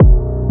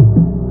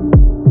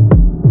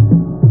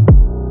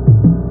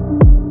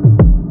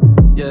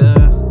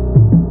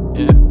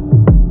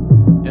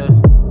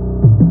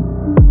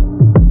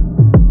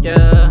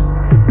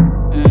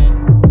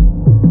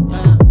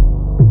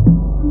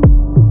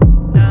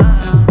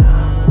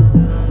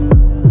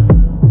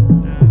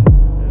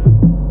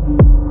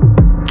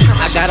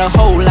a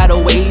whole lot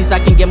of ways I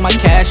can get my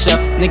cash up.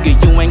 Nigga,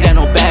 you ain't got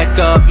no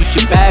backup. You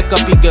should back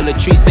up. Your girl a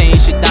tree saying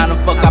shit down and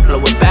fuck, I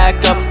blow it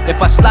back up.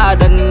 If I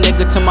slide a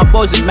nigga to my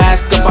boys and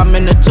mask up, I'm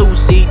in the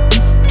 2-seat.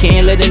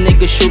 Can't let a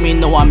nigga shoot me,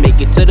 no, I make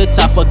it to the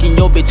top, fucking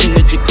your bitch in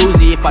the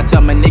jacuzzi. If I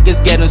tell my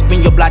niggas get 'em,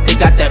 spin your block, they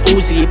got that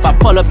Uzi. If I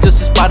pull up just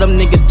to spot them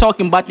niggas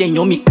talking about they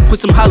know me. Put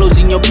some hollows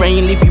in your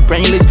brain, leave you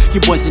brainless.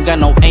 You boys ain't got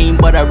no aim,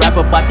 but I rap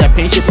about that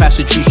pain shit. Pass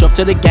the tree off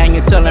to the gang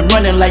and tell them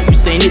running like you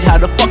saying it. How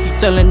the fuck you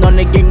telling on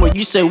the game when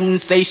you say we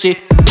wouldn't say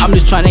shit? I'm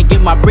just tryna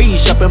get my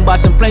breeze up and buy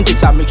some plain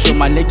chicks. I make sure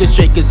my niggas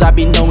straight, cause I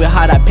be knowing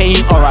how that pain.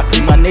 Or I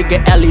keep my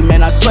nigga Ellie,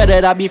 man, I swear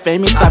that I be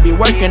famous. I be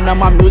working on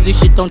my music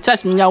shit, don't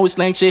test me, I was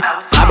slang shit.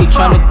 I be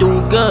tryna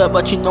do good,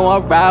 but you know I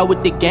ride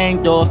with the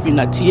gang though. If you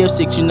not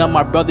TF6, you know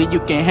my brother, you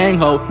can hang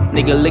ho.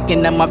 Nigga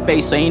looking at my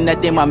face, saying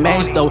that they my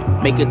mans though.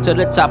 Make it to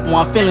the top,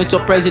 one feeling so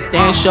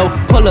presidential.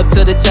 Pull up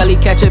to the telly,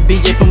 catch a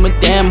BJ from a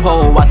damn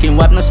hole. I can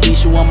wipe no sleep,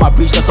 she want my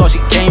breach, that's all she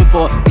came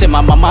for. Take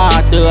my mama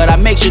out there, I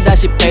make sure that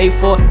she paid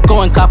for.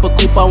 Go and cop a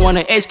coupe, I want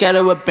an H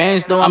scatter with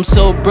bands though. I'm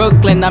so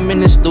Brooklyn, I'm in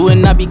the stew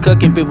and I be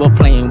cooking. People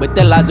playing with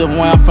their lives, but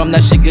where I'm from,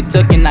 that shit get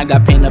tookin'. I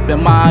got pain up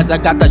in my eyes, I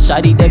got that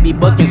shotty, they be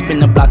booking. Spin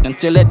the block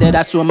until it dead,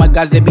 I swear my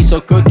guys, they be so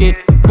crooked.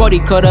 Brody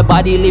cut her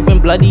body, leaving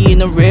bloody in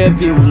the rear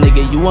view.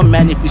 Nigga, you a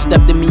man, if you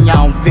step to me, I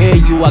don't fear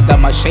you. I got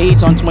my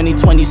shades on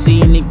 2020,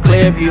 seeing in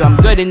clear view. I'm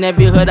good in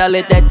every hood, I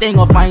let that thing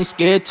off, I ain't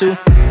scared to.